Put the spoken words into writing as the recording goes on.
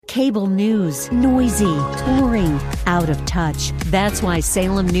Cable news, noisy, boring, out of touch. That's why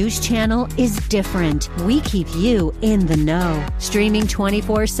Salem News Channel is different. We keep you in the know. Streaming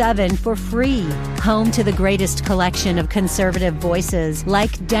 24/7 for free. Home to the greatest collection of conservative voices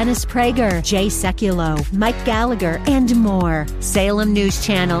like Dennis Prager, Jay Sekulow, Mike Gallagher, and more. Salem News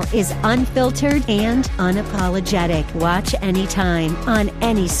Channel is unfiltered and unapologetic. Watch anytime, on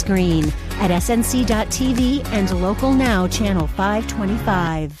any screen, at snc.tv and Local Now Channel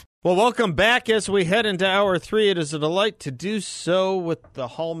 525. Well, welcome back as we head into Hour 3. It is a delight to do so with the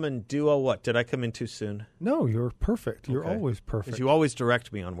Hallman duo. What, did I come in too soon? No, you're perfect. You're Okay. always perfect. Because you always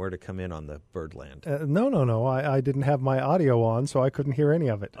direct me on where to come in on the Birdland. No. I didn't have my audio on, so I couldn't hear any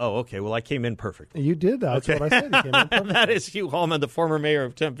of it. Oh, okay. Well, I came in perfect. You did. That's Okay. what I said. You came in perfect. That is Hugh Hallman, the former mayor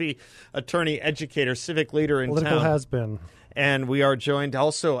of Tempe, attorney, educator, civic leader in Political town. has-been. And we are joined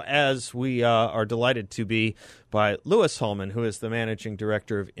also, as we are delighted to be, by Louis Hallman, who is the managing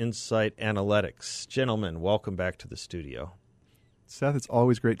director of Insight Analytics. Gentlemen, welcome back to the studio. Seth, it's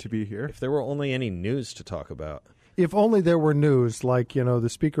always great to be here. If there were only any news to talk about. If only there were news, like the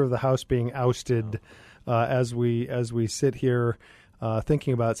Speaker of the House being ousted, as we sit here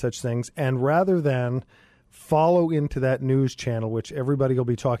thinking about such things, and rather than follow into that news channel, which everybody will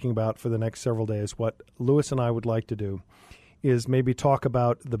be talking about for the next several days, what Louis and I would like to do is maybe talk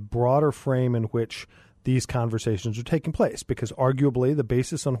about the broader frame in which these conversations are taking place, because arguably the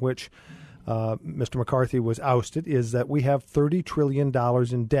basis on which Mr. McCarthy was ousted is that we have $30 trillion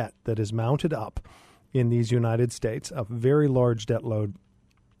in debt that is mounted up in these United States, a very large debt load.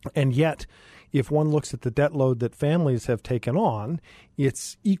 And yet, if one looks at the debt load that families have taken on,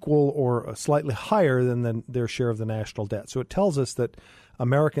 it's equal or slightly higher than their share of the national debt. So it tells us that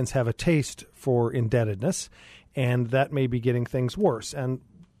Americans have a taste for indebtedness, and that may be getting things worse. And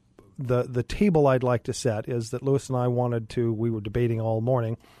the table I'd like to set is that Louis and I we were debating all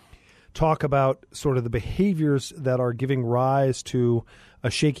morning, talk about sort of the behaviors that are giving rise to a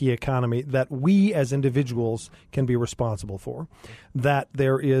shaky economy that we as individuals can be responsible for, that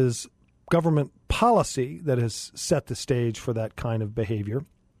there is government policy that has set the stage for that kind of behavior.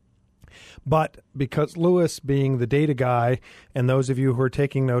 But because Louis, being the data guy, and those of you who are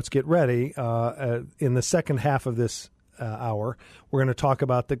taking notes, get ready, in the second half of this hour, we're going to talk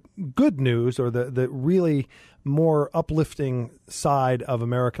about the good news, or the really more uplifting side of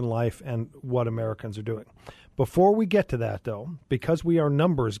American life and what Americans are doing. Before we get to that, though, because we are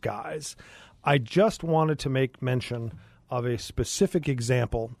numbers guys, I just wanted to make mention of a specific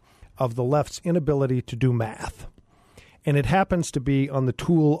example of the left's inability to do math. And it happens to be on the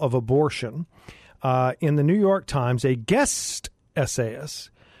tool of abortion. In the New York Times, a guest essayist,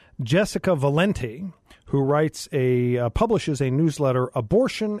 Jessica Valenti, who publishes a newsletter,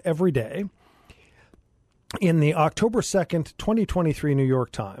 Abortion Every Day, in the October 2nd, 2023 New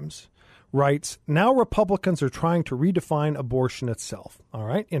York Times, writes, "Now Republicans are trying to redefine abortion itself." All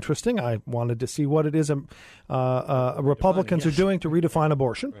right, interesting. I wanted to see what it is Republicans are doing to redefine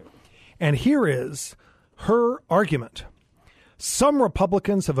abortion. Right. And here is her argument. Some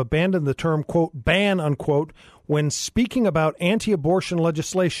Republicans have abandoned the term, quote, ban, unquote, when speaking about anti-abortion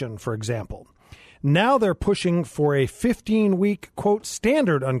legislation, for example. Now they're pushing for a 15-week, quote,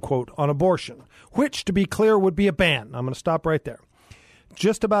 standard, unquote, on abortion, which, to be clear, would be a ban. I'm going to stop right there.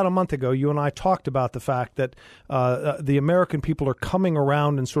 Just about a month ago, you and I talked about the fact that the American people are coming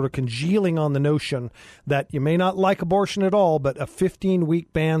around and sort of congealing on the notion that you may not like abortion at all, but a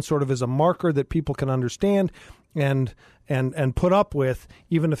 15-week ban sort of is a marker that people can understand and put up with,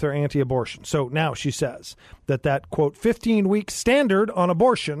 even if they're anti-abortion. So now she says that quote, 15-week standard on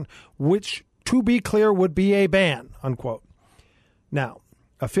abortion, which, to be clear, would be a ban, unquote. Now,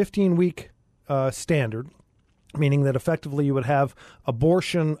 a 15-week standard, meaning that effectively you would have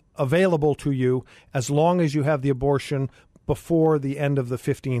abortion available to you as long as you have the abortion before the end of the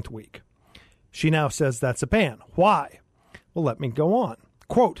 15th week. She now says that's a ban. Why? Well, let me go on.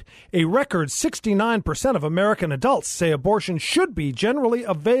 Quote, a record 69% of American adults say abortion should be generally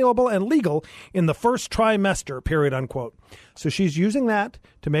available and legal in the first trimester, period, unquote. So she's using that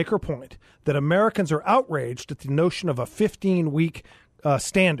to make her point that Americans are outraged at the notion of a 15-week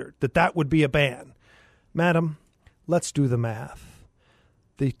standard, that would be a ban. Madam, let's do the math.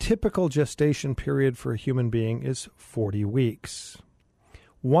 The typical gestation period for a human being is 40 weeks.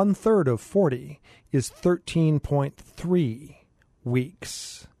 1/3 of 40 is 13.3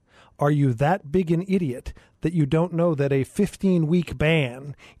 weeks. Are you that big an idiot that you don't know that a 15-week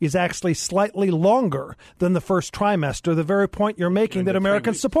ban is actually slightly longer than the first trimester, the very point you're making that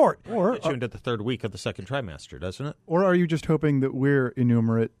Americans support? Or tuned at the third week of the second trimester, doesn't it? Or are you just hoping that we're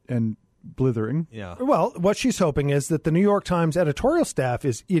innumerate and blithering. Yeah. Well, what she's hoping is that the New York Times editorial staff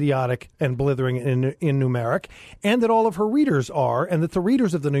is idiotic and blithering in numeric, and that all of her readers are, and that the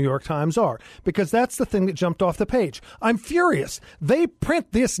readers of the New York Times are, because that's the thing that jumped off the page. I'm furious. They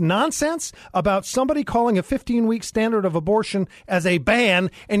print this nonsense about somebody calling a 15-week standard of abortion as a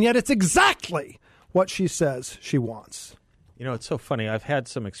ban, and yet it's exactly what she says she wants. You know, it's so funny. I've had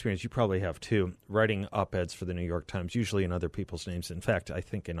some experience, you probably have too, writing op-eds for the New York Times, usually in other people's names. In fact, I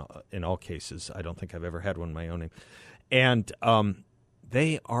think in all cases, I don't think I've ever had one in my own name. And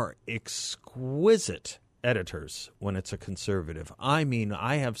they are exquisite editors when it's a conservative. I mean,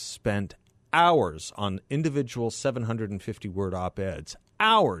 I have spent hours on individual 750-word op-eds,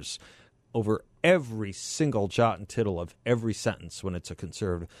 hours over every single jot and tittle of every sentence when it's a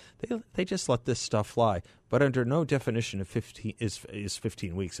conservative. They just let this stuff fly. But under no definition of 15 is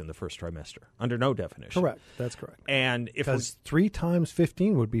 15 weeks in the first trimester. Under no definition. Correct. That's correct. And if because 3 times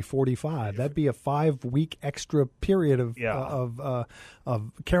 15 would be 45. That'd be a 5-week extra period of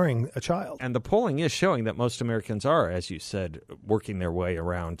carrying a child. And the polling is showing that most Americans are, as you said, working their way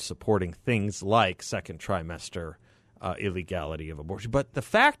around supporting things like second trimester illegality of abortion. But the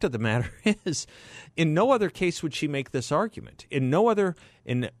fact of the matter is, in no other case would she make this argument. In no other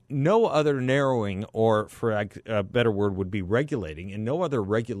narrowing, or for a better word would be regulating, in no other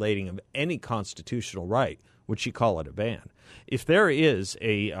regulating of any constitutional right would she call it a ban. If there is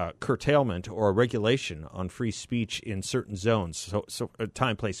a curtailment or a regulation on free speech in certain zones, so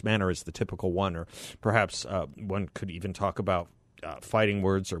time, place, manner is the typical one, or perhaps one could even talk about fighting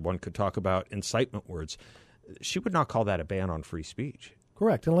words, or one could talk about incitement words, she would not call that a ban on free speech.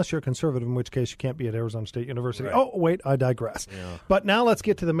 Correct, unless you're a conservative, in which case you can't be at Arizona State University. Right. Oh, wait, I digress. Yeah. But now let's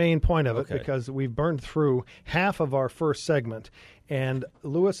get to the main point of it, Okay. because we've burned through half of our first segment. And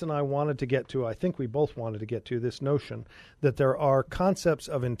Lewis and I wanted to get to, I think we both wanted to get to, this notion that there are concepts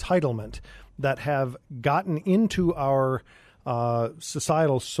of entitlement that have gotten into our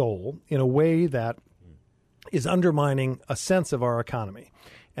societal soul in a way that is undermining a sense of our economy.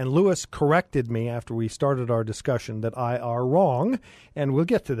 And Lewis corrected me after we started our discussion that I are wrong, and we'll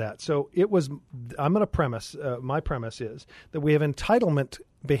get to that. So I'm going to premise, my premise is that we have entitlement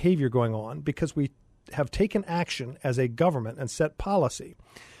behavior going on because we have taken action as a government and set policy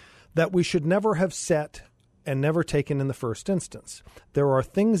that we should never have set and never taken in the first instance. There are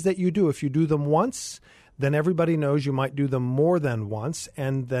things that you do. If you do them once, then everybody knows you might do them more than once,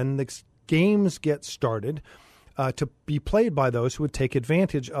 and then the games get started to be played by those who would take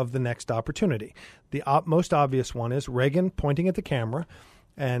advantage of the next opportunity. The most obvious one is Reagan pointing at the camera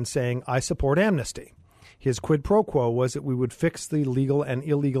and saying, I support amnesty. His quid pro quo was that we would fix the legal and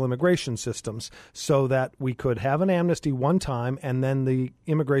illegal immigration systems so that we could have an amnesty one time and then the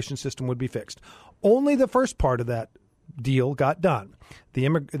immigration system would be fixed. Only the first part of that deal got done.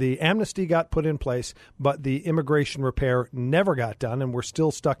 The amnesty got put in place, but the immigration repair never got done, and we're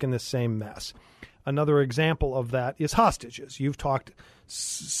still stuck in this same mess. Another example of that is hostages. You've talked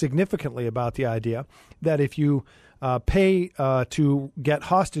significantly about the idea that if you pay to get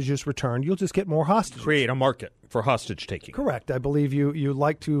hostages returned, you'll just get more hostages. Create a market for hostage taking. Correct. I believe you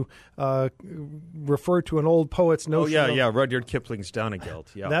like to refer to an old poet's notion. Oh, yeah, Rudyard Kipling's Donegal.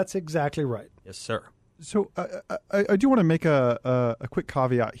 Yeah. That's exactly right. Yes, sir. So I do want to make a quick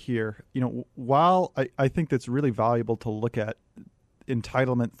caveat here. You know, while I think that's really valuable to look at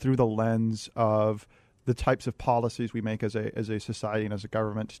entitlement through the lens of the types of policies we make as a society and as a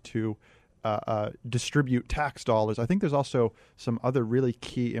government to distribute tax dollars, I think there's also some other really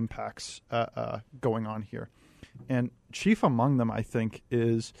key impacts going on here. And chief among them, I think,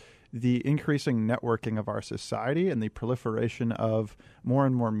 is the increasing networking of our society and the proliferation of more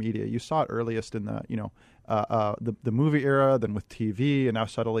and more media. You saw it earliest in the movie era, then with TV, and now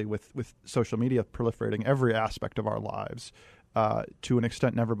subtly with social media proliferating every aspect of our lives to an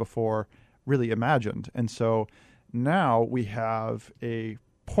extent never before really imagined. And so now we have a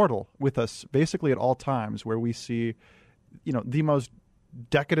portal with us basically at all times where we see, the most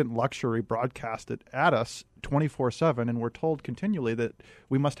decadent luxury broadcasted at us 24/7, and we're told continually that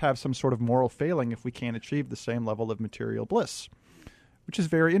we must have some sort of moral failing if we can't achieve the same level of material bliss, which is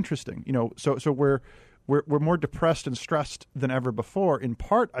very interesting. So we're more depressed and stressed than ever before, in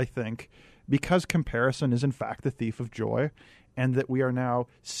part, I think, because comparison is in fact the thief of joy, and that we are now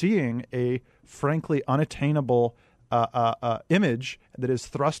seeing a frankly unattainable image that is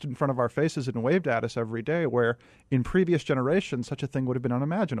thrust in front of our faces and waved at us every day, where in previous generations such a thing would have been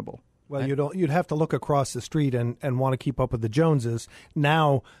unimaginable. Well, you'd have to look across the street and want to keep up with the Joneses.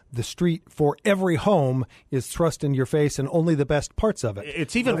 Now the street for every home is thrust in your face, and only the best parts of it.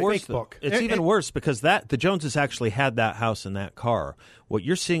 It's even worse. It's even worse because the Joneses actually had that house and that car. What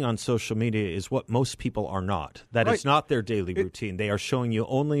you're seeing on social media is what most people are not. That is not their daily routine. They are showing you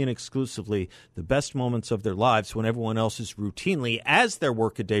only and exclusively the best moments of their lives when everyone else is routinely, as their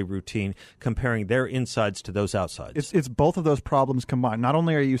workaday routine, comparing their insides to those outsides. It's both of those problems combined. Not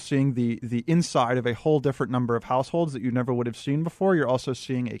only are you seeing the inside of a whole different number of households that you never would have seen before, you're also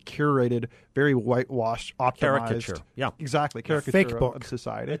seeing a curated, very whitewashed, optimized caricature. Yeah, exactly, caricature fake book of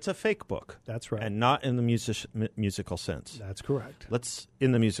society. It's a fake book. That's right, and not in the musical sense. That's correct. Let's,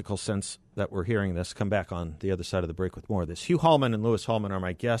 in the musical sense that we're hearing this, come back on the other side of the break with more of this. Hugh Hallman and Louis Hallman are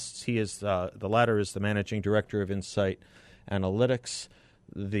my guests. He is the latter is the managing director of Insight Analytics.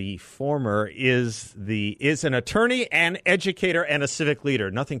 The former is an attorney, an educator, and a civic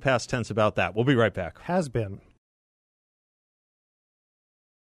leader. Nothing past tense about that. We'll be right back. Has been.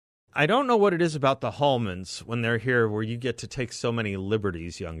 I don't know what it is about the Hallmans when they're here where you get to take so many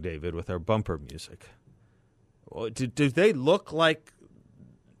liberties, young David, with our bumper music. Do they look like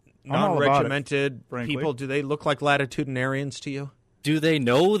non-regimented people? Do they look like latitudinarians to you? Do they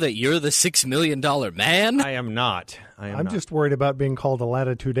know that you're the $6 million man? I am not. I'm just worried about being called a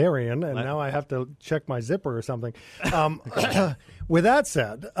latitudinarian, and now I have to check my zipper or something. With that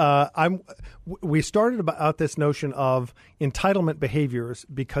said, we started about this notion of entitlement behaviors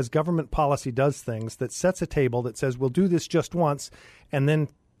because government policy does things that sets a table that says we'll do this just once, and then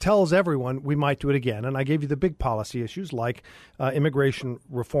tells everyone we might do it again. And I gave you the big policy issues immigration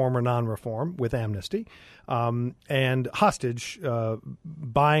reform or non-reform with amnesty and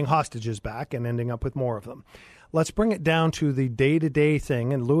buying hostages back and ending up with more of them. Let's bring it down to the day-to-day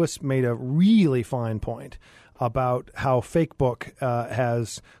thing. And Lewis made a really fine point about how fake book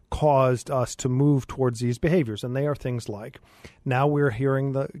has caused us to move towards these behaviors. And they are things like now we're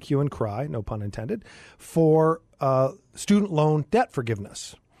hearing the hue and cry, no pun intended, for student loan debt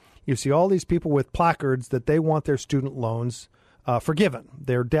forgiveness. You see all these people with placards that they want their student loans forgiven,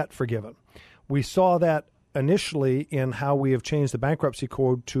 their debt forgiven. We saw that initially in how we have changed the bankruptcy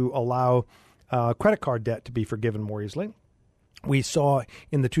code to allow credit card debt to be forgiven more easily. We saw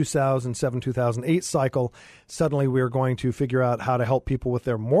in the 2007-2008 cycle, suddenly we are going to figure out how to help people with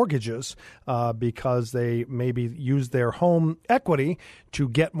their mortgages because they maybe use their home equity to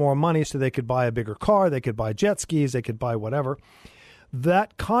get more money so they could buy a bigger car, they could buy jet skis, they could buy whatever.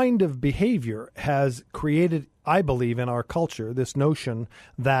 That kind of behavior has created, I believe, in our culture, this notion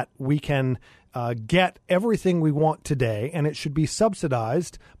that we can get everything we want today and it should be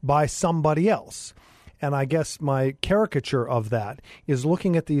subsidized by somebody else. And I guess my caricature of that is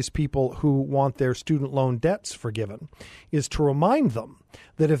looking at these people who want their student loan debts forgiven is to remind them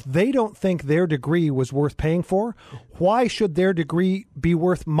that if they don't think their degree was worth paying for, why should their degree be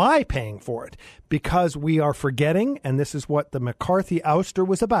worth my paying for it? Because we are forgetting, and this is what the McCarthy ouster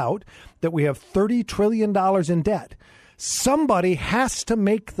was about, that we have $30 trillion in debt. Somebody has to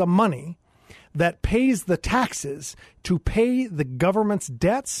make the money that pays the taxes to pay the government's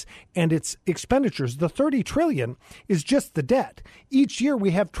debts and its expenditures. The $30 trillion is just the debt. Each year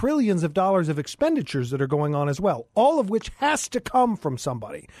we have trillions of dollars of expenditures that are going on as well, all of which has to come from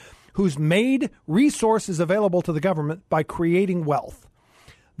somebody who's made resources available to the government by creating wealth.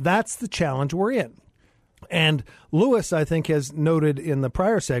 That's the challenge we're in. And Lewis, I think, has noted in the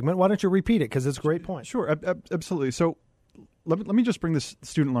prior segment. Why don't you repeat it? Because it's a great point. Sure, absolutely. So let me just bring this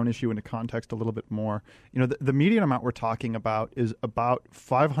student loan issue into context a little bit more. You know, the median amount we're talking about is about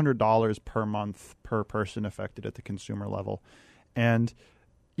 $500 per month per person affected at the consumer level. And,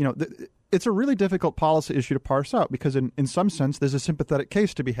 you know, it's a really difficult policy issue to parse out because in some sense there's a sympathetic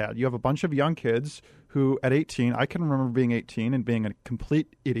case to be had. You have a bunch of young kids who at 18, I can remember being 18 and being a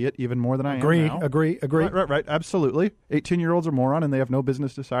complete idiot even more than I am now. Agree. Right, absolutely. 18-year-olds are moron and they have no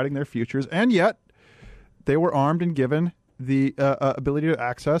business deciding their futures. And yet they were armed and given the ability to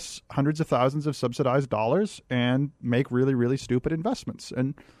access hundreds of thousands of subsidized dollars and make really, really stupid investments.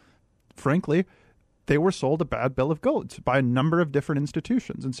 And frankly, they were sold a bad bill of goods by a number of different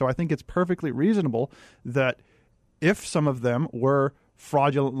institutions. And so I think it's perfectly reasonable that if some of them were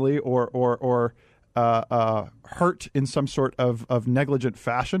fraudulently or hurt in some sort of negligent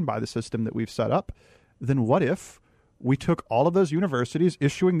fashion by the system that we've set up, then what if we took all of those universities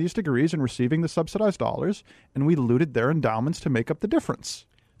issuing these degrees and receiving the subsidized dollars, and we looted their endowments to make up the difference?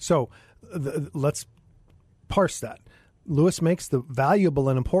 So let's parse that. Lewis makes the valuable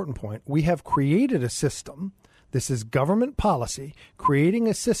and important point. We have created a system This is government policy creating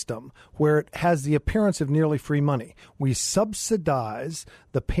a system where it has the appearance of nearly free money. We subsidize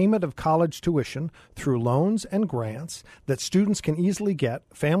the payment of college tuition through loans and grants that students can easily get,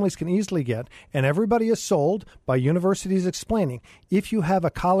 families can easily get, and everybody is sold by universities explaining, if you have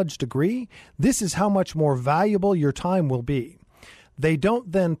a college degree, this is how much more valuable your time will be. They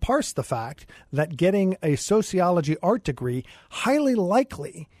don't then parse the fact that getting a sociology art degree highly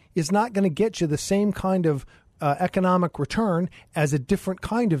likely is not going to get you the same kind of economic return as a different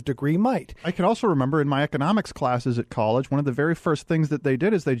kind of degree might. I can also remember in my economics classes at college, one of the very first things that they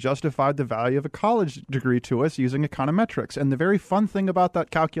did is they justified the value of a college degree to us using econometrics. And the very fun thing about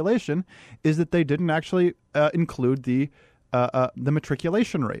that calculation is that they didn't actually include the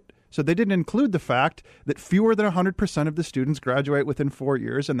matriculation rate. So they didn't include the fact that fewer than 100% of the students graduate within 4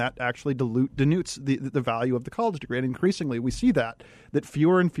 years, and that actually denotes the value of the college degree. And increasingly, we see that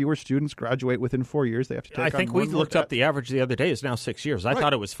fewer and fewer students graduate within 4 years. They have to take on I think more we and more looked debt. up the average the other day is now 6 years. I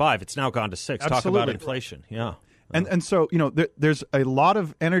thought it was 5. It's now gone to 6. Absolutely. Talk about inflation. Yeah. And so, there's a lot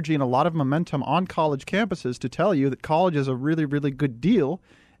of energy and a lot of momentum on college campuses to tell you that college is a really, really good deal,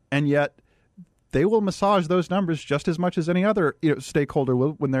 and yet they will massage those numbers just as much as any other stakeholder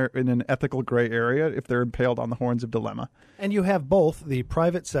will when they're in an ethical gray area, if they're impaled on the horns of dilemma. And you have both the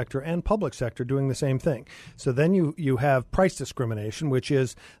private sector and public sector doing the same thing. So then you have price discrimination, which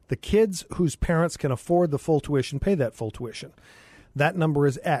is the kids whose parents can afford the full tuition pay that full tuition. That number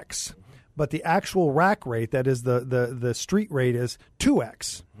is X. But the actual rack rate, that is the street rate, is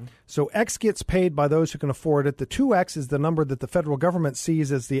 2X. So X gets paid by those who can afford it. The 2X is the number that the federal government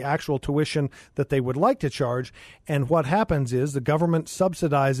sees as the actual tuition that they would like to charge. And what happens is the government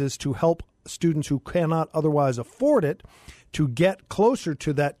subsidizes to help students who cannot otherwise afford it to get closer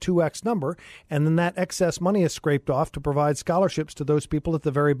to that 2X number, and then that excess money is scraped off to provide scholarships to those people at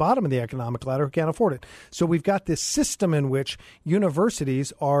the very bottom of the economic ladder who can't afford it. So we've got this system in which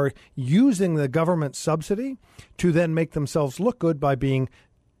universities are using the government subsidy to then make themselves look good by being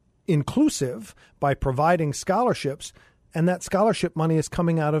inclusive, by providing scholarships, and that scholarship money is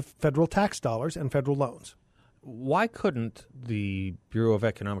coming out of federal tax dollars and federal loans. Why couldn't the Bureau of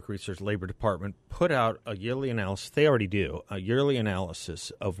Economic Research Labor Department put out a yearly analysis? They already do, a yearly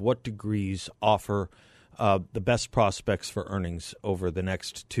analysis of what degrees offer the best prospects for earnings over the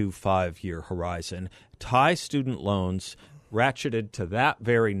next 2-5-year horizon, tie student loans ratcheted to that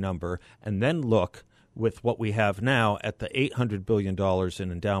very number, and then look with what we have now at the $800 billion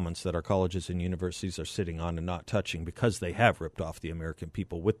in endowments that our colleges and universities are sitting on and not touching because they have ripped off the American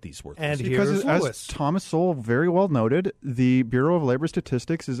people with these worthless. And Because here's as Lewis. Thomas Sowell very well noted, the Bureau of Labor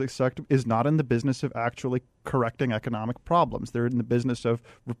Statistics is not in the business of actually correcting economic problems. They're in the business of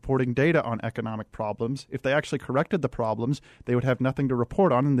reporting data on economic problems. If they actually corrected the problems, they would have nothing to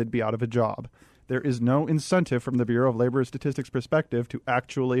report on and they'd be out of a job. There is no incentive from the Bureau of Labor Statistics perspective to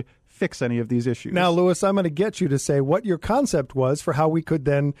actually fix any of these issues. Now, Lewis, I'm going to get you to say what your concept was for how we could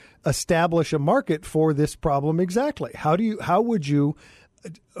then establish a market for this problem exactly. How would you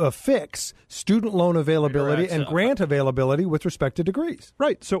fix student loan availability and grant availability with respect to degrees?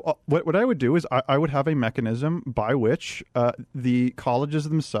 Right. So what I would do is I would have a mechanism by which the colleges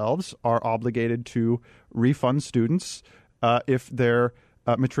themselves are obligated to refund students if their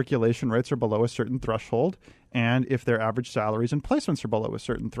matriculation rates are below a certain threshold, and if their average salaries and placements are below a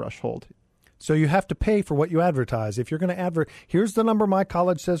certain threshold. So you have to pay for what you advertise. If you're going to here's the number my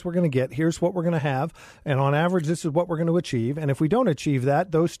college says we're going to get, here's what we're going to have, and on average this is what we're going to achieve. And if we don't achieve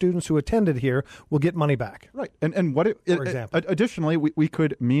that, those students who attended here will get money back. Right. And what for example. Additionally, we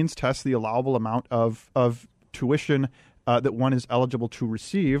could means test the allowable amount of tuition that one is eligible to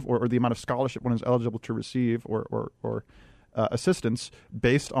receive, or the amount of scholarship one is eligible to receive, or assistance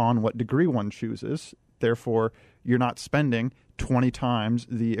based on what degree one chooses. Therefore, you're not spending 20 times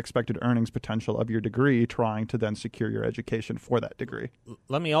the expected earnings potential of your degree trying to then secure your education for that degree.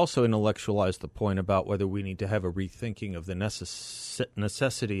 Let me also intellectualize the point about whether we need to have a rethinking of the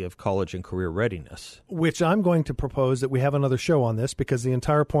necessity of college and career readiness. Which I'm going to propose that we have another show on this, because the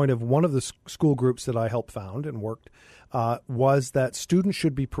entire point of one of the school groups that I helped found and worked was that students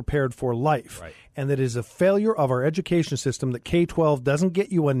should be prepared for life. Right. And that it is a failure of our education system that K-12 doesn't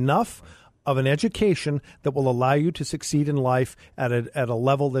get you enough of an education that will allow you to succeed in life at a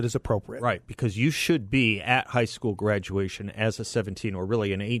level that is appropriate. Right, because you should be at high school graduation as a 17 or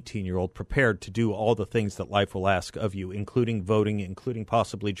really an 18-year-old prepared to do all the things that life will ask of you, including voting, including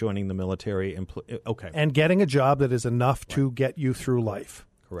possibly joining the military. And getting a job that is enough to get you through life.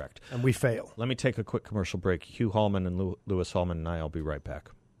 Correct. And we fail. Let me take a quick commercial break. Hugh Hallman and Lewis Hallman and I'll be right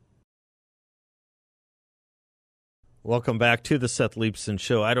back. Welcome back to the Seth Leibson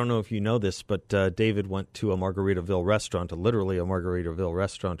Show. I don't know if you know this, but David went to a Margaritaville restaurant, literally a Margaritaville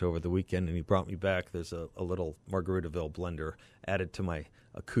restaurant over the weekend, and he brought me back. There's a little Margaritaville blender added to my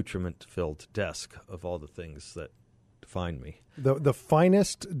accoutrement-filled desk of all the things that define me. The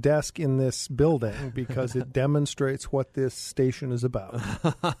finest desk in this building because it demonstrates what this station is about.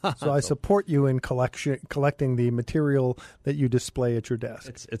 So I support you in collecting the material that you display at your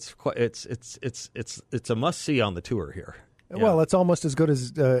desk. It's a must see on the tour here. Yeah. Well, it's almost as good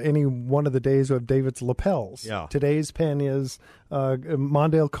as any one of the days of David's lapels. Yeah. Today's pen is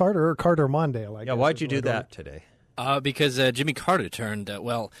Mondale Carter or Carter Mondale. I guess, why'd you do that today? Because Jimmy Carter turned,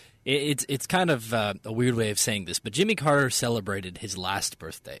 it's kind of a weird way of saying this, but Jimmy Carter celebrated his last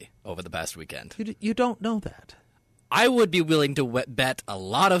birthday over the past weekend. You don't know that. I would be willing to bet a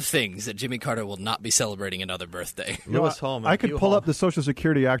lot of things that Jimmy Carter will not be celebrating another birthday. Lewis Hallman. I could pull up the Social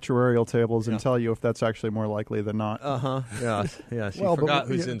Security actuarial tables and tell you if that's actually more likely than not. Yes. You Well, forgot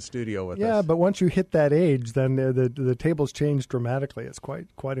who's in studio with us. Yeah, but once you hit that age, then the tables change dramatically. It's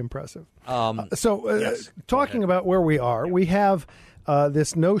quite impressive. Talking about where we are, we have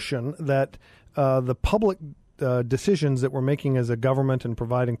this notion that the public decisions that we're making as a government and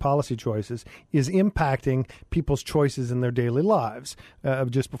providing policy choices is impacting people's choices in their daily lives.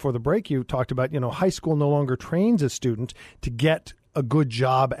 Just before the break, you talked about, high school no longer trains a student to get a good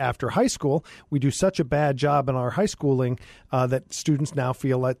job after high school. We do such a bad job in our high schooling that students now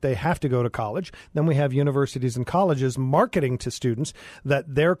feel like they have to go to college. Then we have universities and colleges marketing to students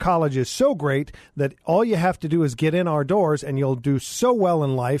that their college is so great that all you have to do is get in our doors and you'll do so well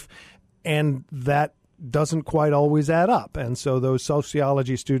in life, and that doesn't quite always add up. And so those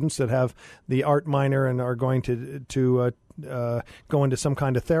sociology students that have the art minor and are going to go into some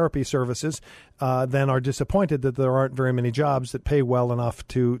kind of therapy services then are disappointed that there aren't very many jobs that pay well enough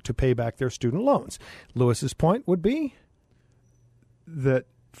to pay back their student loans. Lewis's point would be that,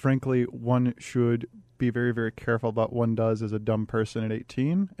 frankly, one should be very, very careful about what one does as a dumb person at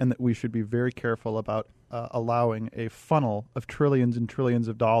 18, and that we should be very careful about allowing a funnel of trillions and trillions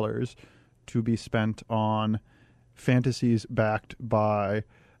of dollars to be spent on fantasies backed by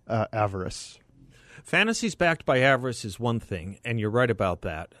avarice. Fantasies backed by avarice is one thing, and you're right about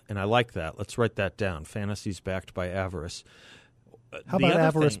that, and I like that. Let's write that down. Fantasies backed by avarice. How about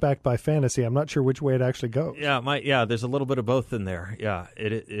avarice backed by fantasy? I'm not sure which way it actually goes. Yeah, there's a little bit of both in there. Yeah,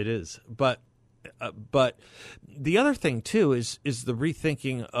 it is. But the other thing too is the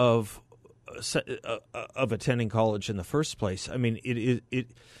rethinking of attending college in the first place. I mean,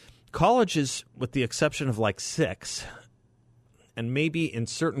 colleges, with the exception of like 6, and maybe in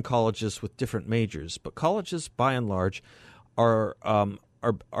certain colleges with different majors, but colleges by and large are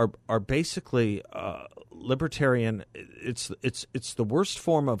basically libertarian. It's the worst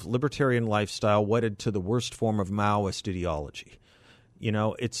form of libertarian lifestyle wedded to the worst form of Maoist ideology.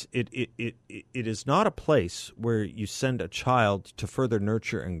 It is not a place where you send a child to further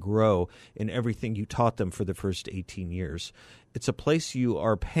nurture and grow in everything you taught them for the first 18 years. It's a place you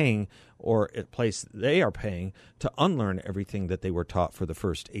are paying, or a place they are paying, to unlearn everything that they were taught for the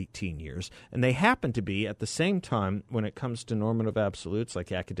first 18 years. And they happen to be, at the same time, when it comes to normative absolutes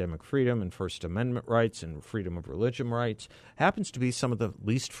like academic freedom and First Amendment rights and freedom of religion rights, happens to be some of the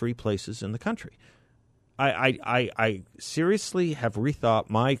least free places in the country. I seriously have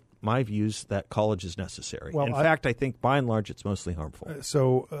rethought my views that college is necessary. Well, in fact, I think by and large it's mostly harmful.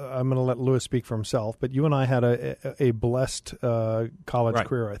 So I'm going to let Lewis speak for himself, but you and I had a blessed college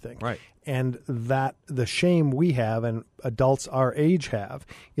career, I think. Right. And that the shame we have, and adults our age have,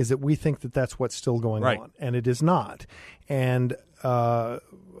 is that we think that that's what's still going on, and it is not. And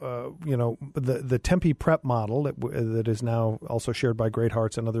the Tempe prep model that is now also shared by Great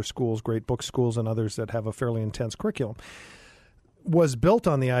Hearts and other schools, Great Book schools and others that have a fairly intense curriculum, was built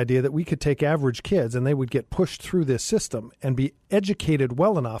on the idea that we could take average kids and they would get pushed through this system and be educated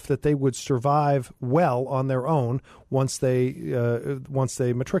well enough that they would survive well on their own once they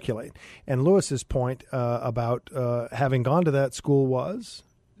matriculate. And Lewis's point about having gone to that school was?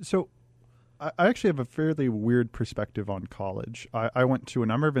 So I actually have a fairly weird perspective on college. I went to a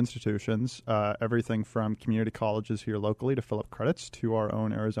number of institutions, everything from community colleges here locally to fill up credits, to our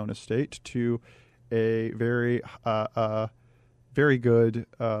own Arizona State, to a very good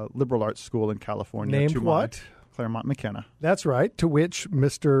liberal arts school in California. Named what? Claremont McKenna. That's right, to which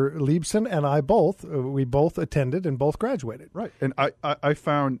Mr. Leibson and I both attended and both graduated. Right. And I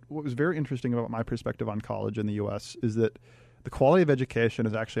found what was very interesting about my perspective on college in the U.S. is that the quality of education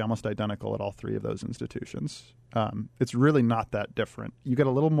is actually almost identical at all three of those institutions. It's really not that different. You get a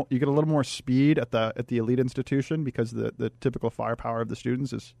little more speed at the elite institution because the typical firepower of the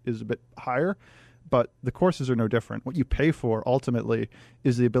students is a bit higher. But the courses are no different. What you pay for ultimately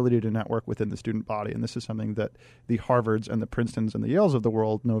is the ability to network within the student body. And this is something that the Harvards and the Princetons and the Yales of the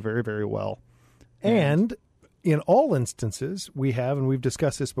world know very, very well. And in all instances, we have, and we've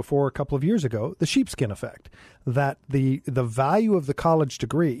discussed this before a couple of years ago, the sheepskin effect, that the value of the college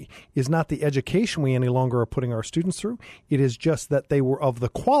degree is not the education we any longer are putting our students through. It is just that they were of the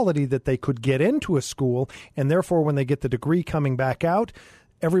quality that they could get into a school, and therefore when they get the degree coming back out,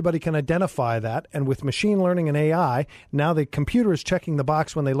 everybody can identify that. And with machine learning and AI, now the computer is checking the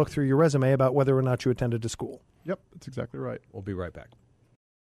box when they look through your resume about whether or not you attended a school. Yep, that's exactly right. We'll be right back.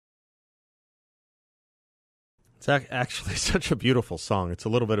 It's actually such a beautiful song. It's a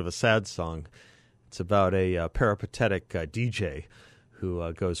little bit of a sad song. It's about a peripatetic DJ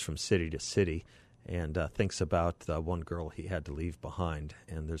who goes from city to city and thinks about the one girl he had to leave behind.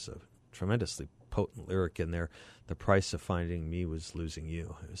 And there's a tremendously potent lyric in there. The price of finding me was losing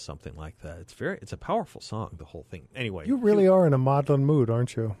you. It was something like that. It's a powerful song, the whole thing. Anyway. You really are in a maudlin mood,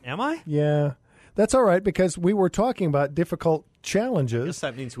 aren't you? Am I? Yeah. That's all right, because we were talking about difficult challenges. I guess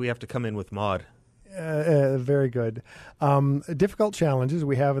that means we have to come in with Maud. Very good. Difficult challenges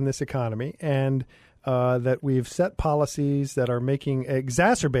we have in this economy, and that we've set policies that are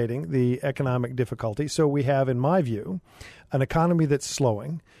exacerbating the economic difficulty. So we have, in my view, an economy that's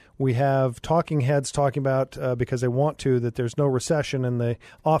slowing. We have talking heads talking about, because they want to, that there's no recession in the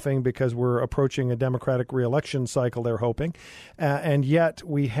offing because we're approaching a Democratic reelection cycle, they're hoping. And yet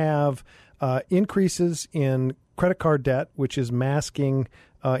we have increases in credit card debt, which is masking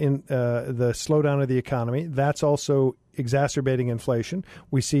in the slowdown of the economy. That's also exacerbating inflation.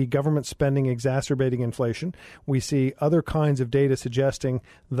 We see government spending exacerbating inflation. We see other kinds of data suggesting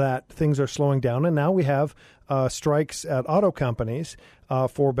that things are slowing down. And now we have strikes at auto companies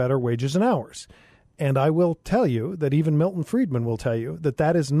for better wages and hours. And I will tell you that even Milton Friedman will tell you that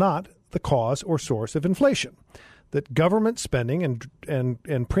that is not the cause or source of inflation. That government spending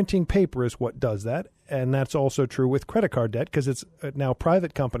and printing paper is what does that. And that's also true with credit card debt, because it's now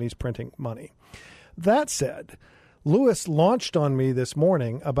private companies printing money. That said, Lewis launched on me this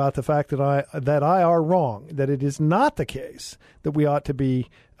morning about the fact that I are wrong, that it is not the case that we ought to be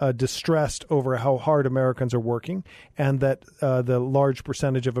distressed over how hard Americans are working, and that the large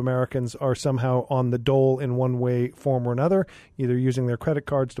percentage of Americans are somehow on the dole in one way, form, or another, either using their credit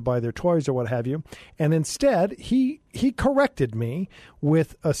cards to buy their toys or what have you. And instead, he corrected me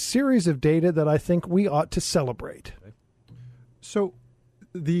with a series of data that I think we ought to celebrate. So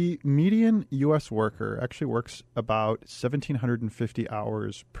the median U.S. worker actually works about 1,750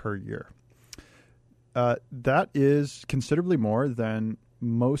 hours per year. That is considerably more than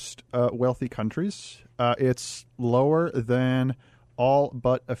most wealthy countries. It's lower than all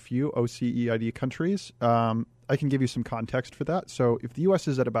but a few OCEID countries. I can give you some context for that. So if the U.S.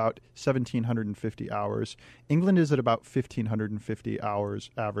 is at about 1,750 hours, England is at about 1,550 hours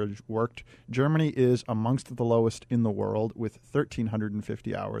average worked. Germany is amongst the lowest in the world with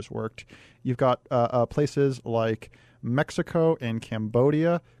 1,350 hours worked. You've got places like Mexico and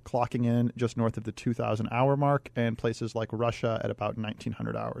Cambodia clocking in just north of the 2,000 hour mark, and places like Russia at about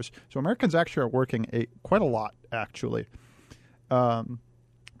 1,900 hours. So Americans actually are working quite a lot, actually.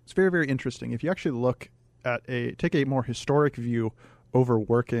 It's very, very interesting. If you actually look at take a more historic view over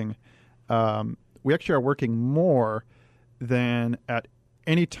working, we actually are working more than at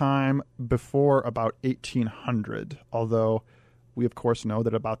any time before about 1800, although we, of course, know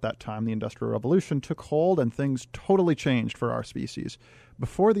that about that time the Industrial Revolution took hold and things totally changed for our species.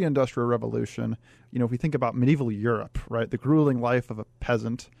 Before the Industrial Revolution, if we think about medieval Europe, right, the grueling life of a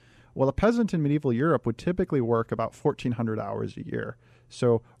peasant, well, a peasant in medieval Europe would typically work about 1,400 hours a year.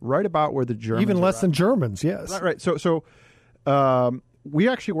 So right about where the Germans even less than Germans, yes. Right. So we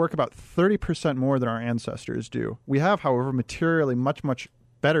actually work about 30% more than our ancestors do. We have, however, materially much, much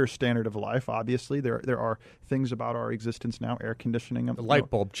better standard of life. Obviously, there are things about our existence now, air conditioning. The light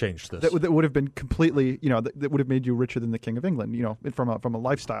bulb changed this. That would have been completely, that would have made you richer than the King of England, from a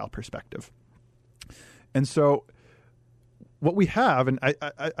lifestyle perspective. And so what we have, and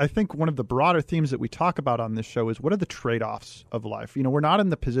I think one of the broader themes that we talk about on this show is what are the trade-offs of life? We're not in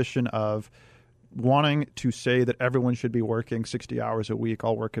the position of wanting to say that everyone should be working 60 hours a week,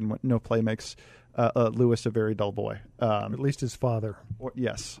 all work and no play makes Lewis a very dull boy. At least his father.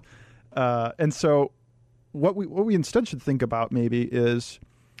 Yes. And so what we instead should think about maybe is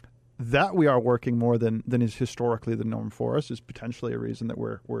that we are working more than is historically the norm for us is potentially a reason that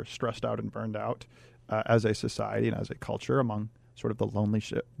we're stressed out and burned out as a society and as a culture, among sort of the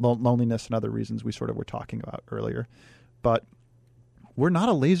loneliness and other reasons we sort of were talking about earlier. But we're not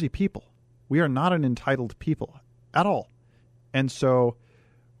a lazy people. We are not an entitled people at all. And so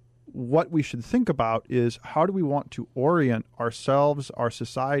what we should think about is how do we want to orient ourselves, our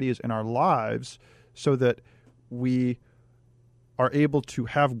societies, and our lives so that we are able to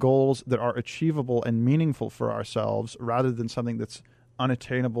have goals that are achievable and meaningful for ourselves rather than something that's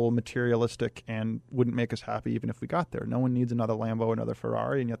unattainable, materialistic, and wouldn't make us happy even if we got there. No one needs another Lambo, another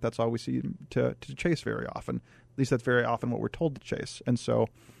Ferrari, and yet that's all we see to chase very often. At least that's very often what we're told to chase. And so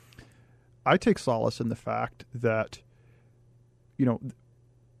I take solace in the fact that,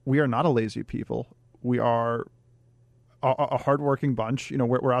 we are not a lazy people. We are a hardworking bunch.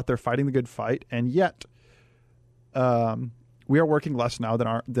 We're out there fighting the good fight, and yet we are working less now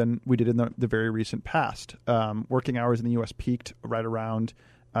than we did in the very recent past. Working hours in the U.S. peaked right around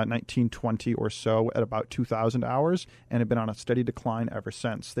 1920 or so at about 2,000 hours and have been on a steady decline ever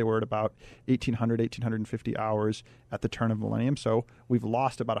since. They were at about 1,850 hours at the turn of millennium. So we've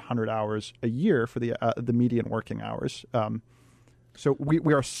lost about 100 hours a year for the median working hours. So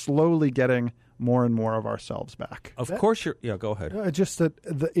we are slowly getting more and more of ourselves back. Of course, go ahead. Just that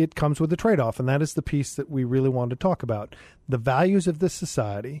it comes with a trade-off, and that is the piece that we really want to talk about. The values of this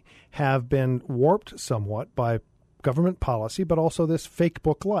society have been warped somewhat by government policy, but also this fake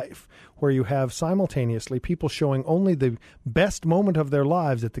book life, where you have simultaneously people showing only the best moment of their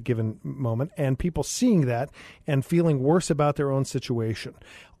lives at the given moment, and people seeing that and feeling worse about their own situation.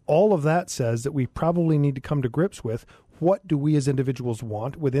 All of that says that we probably need to come to grips with what do we as individuals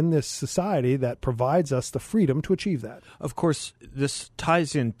want within this society that provides us the freedom to achieve that. Of course, this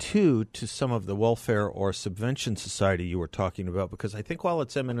ties in, too, to some of the welfare or subvention society you were talking about, because I think while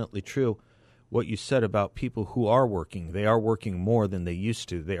it's eminently true what you said about people who are working, they are working more than they used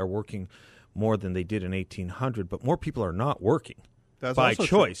to. They are working more than they did in 1800, but more people are not working. That's by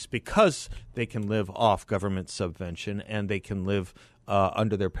choice, because they can live off government subvention and they can live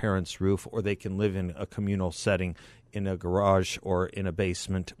under their parents' roof, or they can live in a communal setting in a garage or in a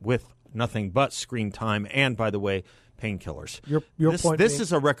basement with nothing but screen time and, by the way, painkillers. This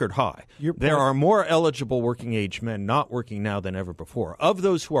is a record high. There are more eligible working age men not working now than ever before. Of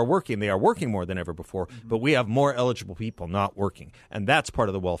those who are working, they are working more than ever before, but we have more eligible people not working. And that's part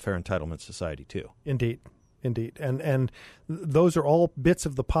of the welfare entitlement society, too. Indeed. And those are all bits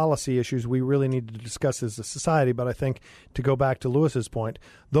of the policy issues we really need to discuss as a society. But I think, to go back to Lewis's point,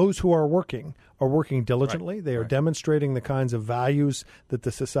 those who are working diligently. Right. They are demonstrating the kinds of values that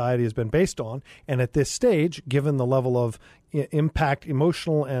the society has been based on. And at this stage, given the level of impact,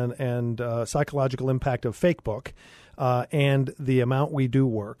 emotional and psychological impact of fake book, and the amount we do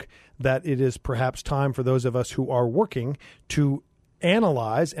work, that it is perhaps time for those of us who are working to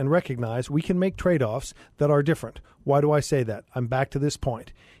analyze and recognize we can make trade-offs that are different. Why do I say that? I'm back to this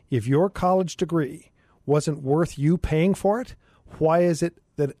point. If your college degree wasn't worth you paying for it, why is it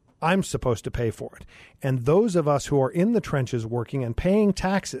that I'm supposed to pay for it? And those of us who are in the trenches working and paying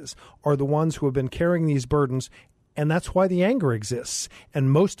taxes are the ones who have been carrying these burdens. And that's why the anger exists.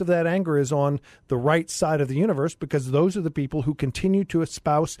 And most of that anger is on the right side of the universe, because those are the people who continue to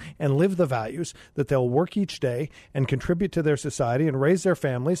espouse and live the values that they'll work each day and contribute to their society and raise their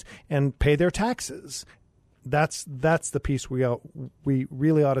families and pay their taxes. That's the piece we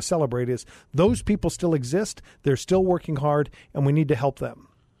really ought to celebrate, is those people still exist. They're still working hard, and we need to help them.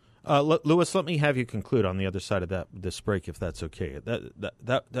 Lewis, let me have you conclude on the other side of this break, if that's okay.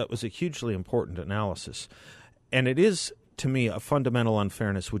 That was a hugely important analysis. And it is, to me, a fundamental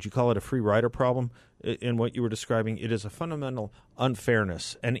unfairness. Would you call it a free rider problem in what you were describing? It is a fundamental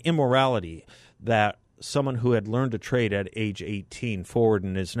unfairness and immorality that someone who had learned a trade at age 18 forward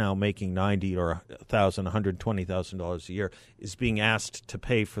and is now making $90,000 or $1,000, $120,000 a year is being asked to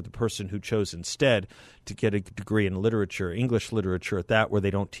pay for the person who chose instead to get a degree in literature, English literature at that, where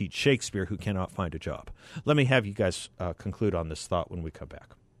they don't teach Shakespeare, who cannot find a job. Let me have you guys conclude on this thought when we come back.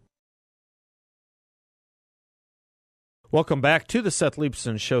 Welcome back to the Seth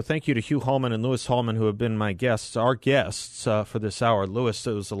Leibsohn Show. Thank you to Hugh Hallman and Lewis Hallman, who have been my guests, our guests for this hour. Lewis,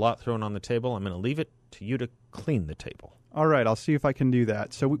 there was a lot thrown on the table. I'm going to leave it to you to clean the table. All right, I'll see if I can do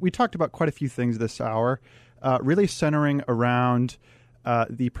that. So we talked about quite a few things this hour, really centering around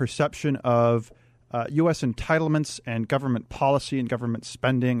the perception of U.S. entitlements and government policy and government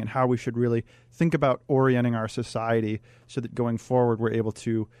spending, and how we should really think about orienting our society so that going forward we're able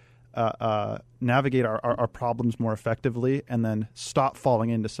to navigate our problems more effectively, and then stop falling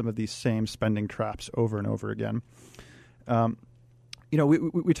into some of these same spending traps over and over again.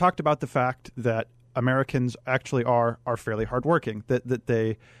 We talked about the fact that Americans actually are fairly hardworking, that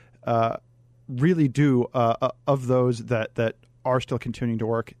they really do, of those that are still continuing to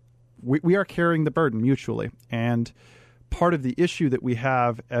work, we are carrying the burden mutually. And part of the issue that we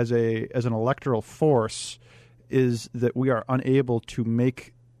have as an electoral force is that we are unable to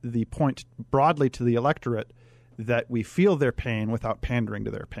make the point broadly to the electorate that we feel their pain without pandering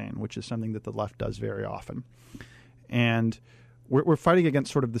to their pain, which is something that the left does very often. And we're fighting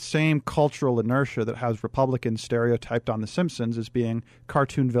against sort of the same cultural inertia that has Republicans stereotyped on The Simpsons as being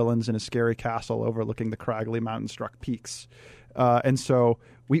cartoon villains in a scary castle overlooking the craggly mountain-struck peaks. And so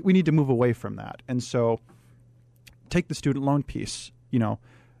we need to move away from that. And so take the student loan piece.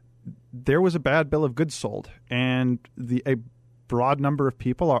 There was a bad bill of goods sold, and a broad number of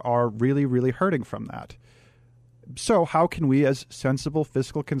people are really, really hurting from that. So how can we, as sensible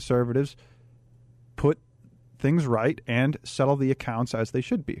fiscal conservatives, put things right and settle the accounts as they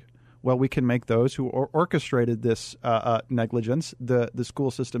should be? Well, we can make those who orchestrated this negligence, the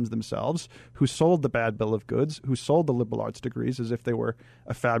school systems themselves, who sold the bad bill of goods, who sold the liberal arts degrees as if they were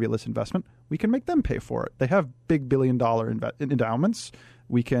a fabulous investment, we can make them pay for it. They have big billion-dollar endowments.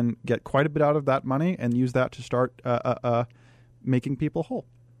 We can get quite a bit out of that money and use that to start making people whole.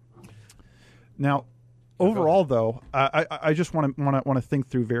 Now, overall, though, I just want to think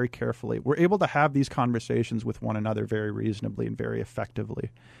through very carefully. We're able to have these conversations with one another very reasonably and very effectively.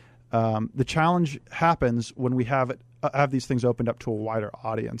 The challenge happens when we have these things opened up to a wider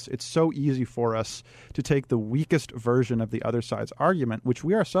audience. It's so easy for us to take the weakest version of the other side's argument, which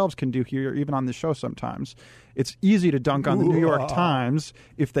we ourselves can do here, even on the show sometimes. It's easy to dunk on the New York Times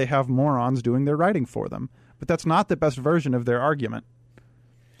if they have morons doing their writing for them. But that's not the best version of their argument.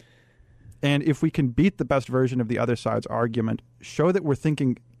 And if we can beat the best version of the other side's argument, show that we're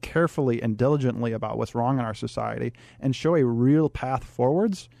thinking carefully and diligently about what's wrong in our society, and show a real path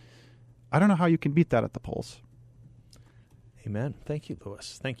forwards, I don't know how you can beat that at the polls. Amen. Thank you,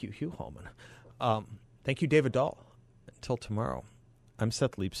 Louis. Thank you, Hugh Hallman. Thank you, David Dahl. Until tomorrow, I'm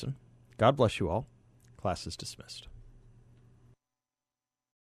Seth Leibson. God bless you all. Class is dismissed.